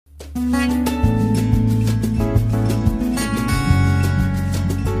Good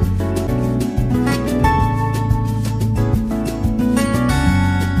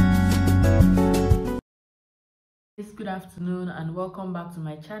afternoon and welcome back to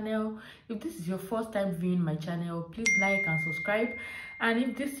my channel. If this is your first time viewing my channel, please like and subscribe. And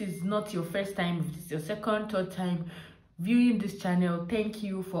if this is not your first time, if this is your second, third time viewing this channel, thank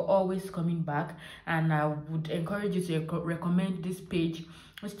you for always coming back. And I would encourage you to recommend this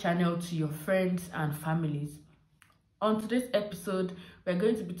channel to your friends and families. On today's episode, we're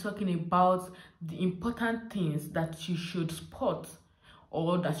going to be talking about the important things that you should spot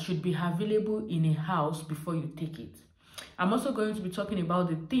or that should be available in a house before you take it. I'm also going to be talking about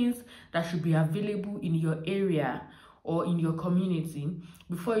the things that should be available in your area or in your community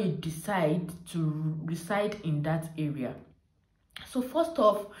before you decide to reside in that area. So first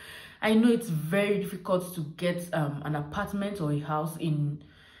off, I know it's very difficult to get an apartment or a house in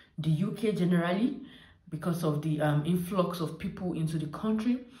the UK generally because of the influx of people into the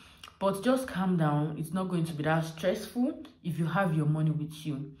country. But just calm down. It's not going to be that stressful if you have your money with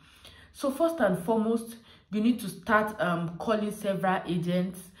you. So first and foremost, you need to start calling several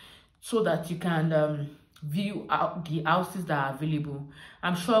agents so that you can view out the houses that are available.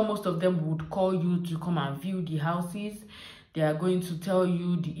 I'm sure most of them would call you to come and view the houses. They are going to tell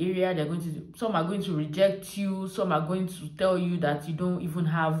you the area. Some are going to reject you. Some are going to tell you that you don't even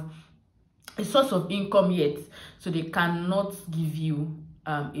have a source of income yet, so they cannot give you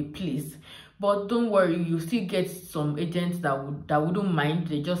a place. But don't worry, you still get some agents that wouldn't mind.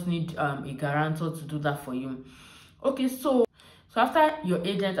 They just need a guarantor to do that for you. Okay, so after your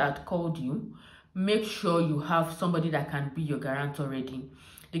agent had called you, make sure you have somebody that can be your guarantor ready.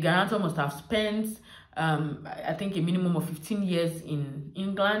 The guarantor must have spent I think a minimum of 15 years in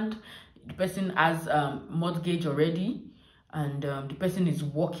England. The person has mortgage already, and the person is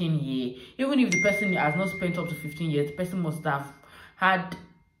working here. Even if the person has not spent up to 15 years, the person must have had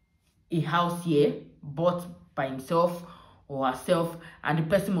a house here bought by himself or herself, and the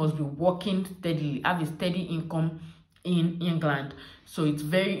person must be working steadily, have a steady income in England. So it's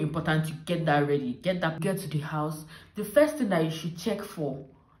very important to get that ready. Get to the house. The first thing that you should check for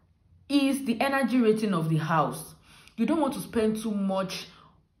is the energy rating of the house. You don't want to spend too much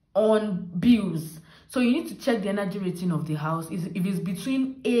on bills, so you need to check the energy rating of the house. If it's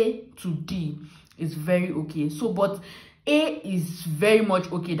between A to D, it's very okay. So but A is very much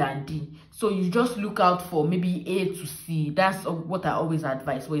okay than D, so you just look out for maybe A to C. That's what I always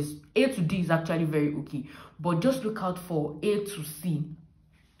advise. But A to D is actually very okay, but just look out for A to C.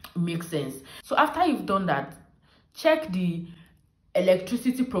 Makes sense. So after you've done that, check the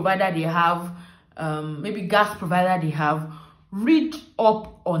electricity provider they have, maybe gas provider they have. Read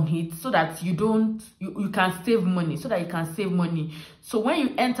up on it so that you can save money, so when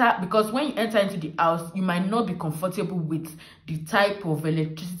you enter, because when you enter into the house, you might not be comfortable with the type of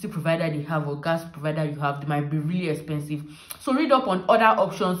electricity provider they have or gas provider you have. They might be really expensive, so read up on other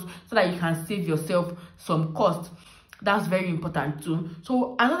options so that you can save yourself some cost. That's very important too.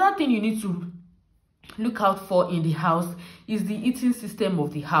 So another thing you need to look out for in the house is the heating system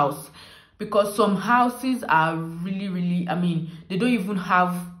of the house, because some houses are really, they don't even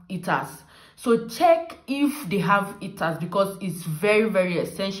have heaters. So check if they have heaters, because it's very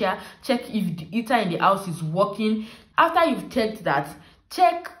essential. Check if the heater in the house is working. After you've checked that,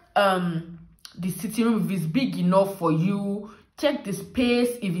 check the sitting room if it's big enough for you. Check the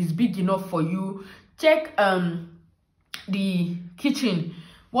space if it's big enough for you. Check the kitchen.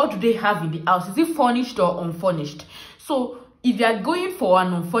 What do they have in the house? Is it furnished or unfurnished? So if you are going for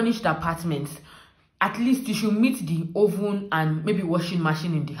an unfurnished apartment, at least you should meet the oven and maybe washing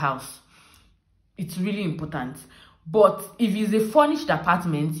machine in the house. It's really important. But if it's a furnished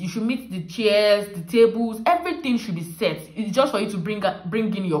apartment, you should meet the chairs, the tables, everything should be set. It's just for you to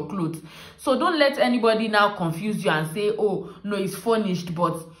bring in your clothes. So don't let anybody now confuse you and say, oh no, it's furnished,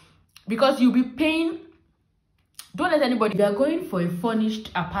 but because you'll be paying. Don't let anybody. If you are going for a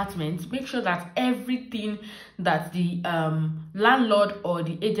furnished apartment, make sure that everything that the landlord or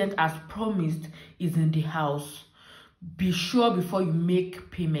the agent has promised is in the house. Be sure before you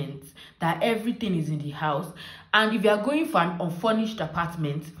make payments that everything is in the house. And if you are going for an unfurnished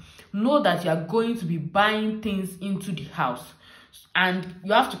apartment, know that you are going to be buying things into the house, and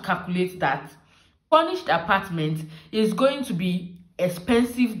you have to calculate that furnished apartment is going to be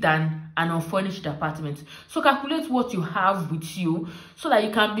expensive than an unfurnished apartment. So calculate what you have with you so that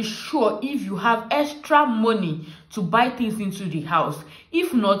you can be sure if you have extra money to buy things into the house.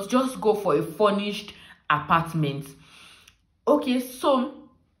 If not, just go for a furnished apartment. Okay, so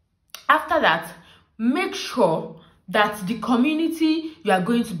after that, make sure that the community you are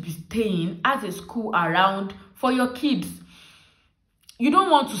going to be staying has a school around for your kids. You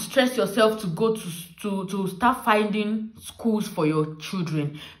don't want to stress yourself to go to start finding schools for your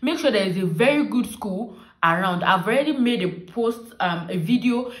children. Make sure there is a very good school around. I've already made a post, a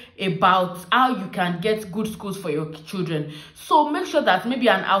video about how you can get good schools for your children. So make sure that maybe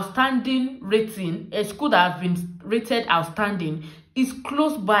an outstanding rating, a school that has been rated outstanding, is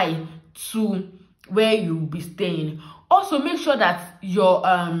close by to where you'll be staying. Also make sure that your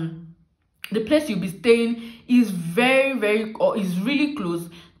the place you'll be staying is is really close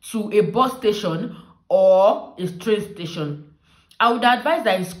to a bus station or a train station. I would advise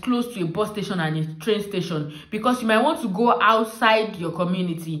that it's close to a bus station and a train station, because you might want to go outside your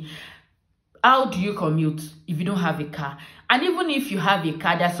community. How do you commute if you don't have a car? And even if you have a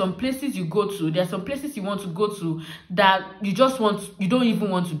car, there are some places you go to, there are some places you want to go to that you don't even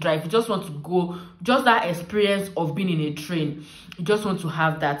want to drive. You just want to go, just that experience of being in a train. You just want to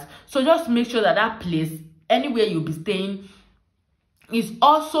have that. So just make sure that that place, anywhere you'll be staying, is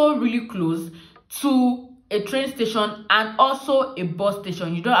also really close to a train station and also a bus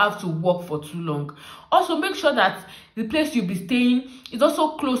station. You don't have to walk for too long. Also make sure that the place you'll be staying is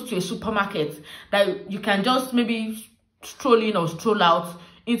also close to a supermarket, that you can just maybe stroll in or stroll out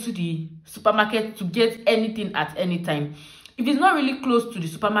into the supermarket to get anything at any time. If it's not really close to the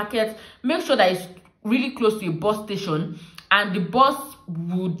supermarket, make sure that it's really close to a bus station, and the bus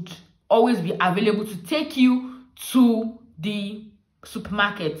would always be available to take you to the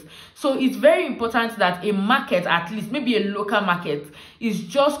supermarket. So it's very important that a market, at least maybe a local market, is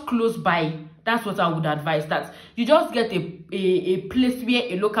just close by. That's what I would advise, that you just get a place where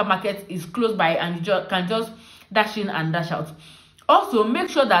a local market is close by and you can just dash in and dash out. Also make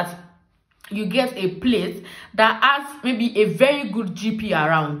sure that you get a place that has maybe a very good GP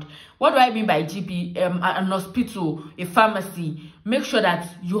around. What do I mean by GP? An hospital, a pharmacy. Make sure that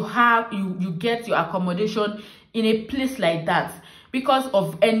you get your accommodation in a place like that, because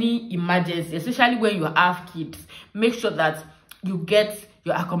of any emergency, especially when you have kids. Make sure that you get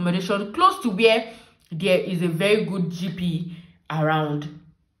your accommodation close to where there is a very good GP around.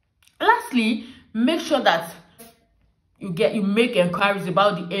 Lastly, make sure that you make inquiries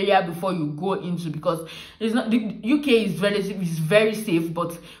about the area before you go into, because it's not, the UK is very safe,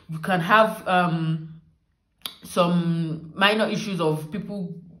 but you can have some minor issues of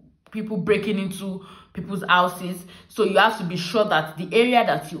people breaking into people's houses. So you have to be sure that the area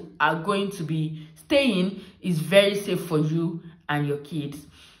that you are going to be staying is very safe for you and your kids.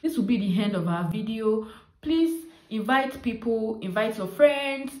 This will be the end of our video. Please invite people, invite your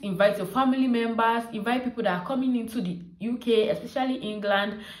friends, invite your family members, invite people that are coming into the UK, especially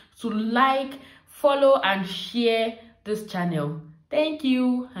England, to like, follow and share this channel. Thank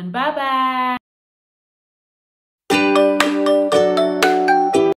you and bye bye.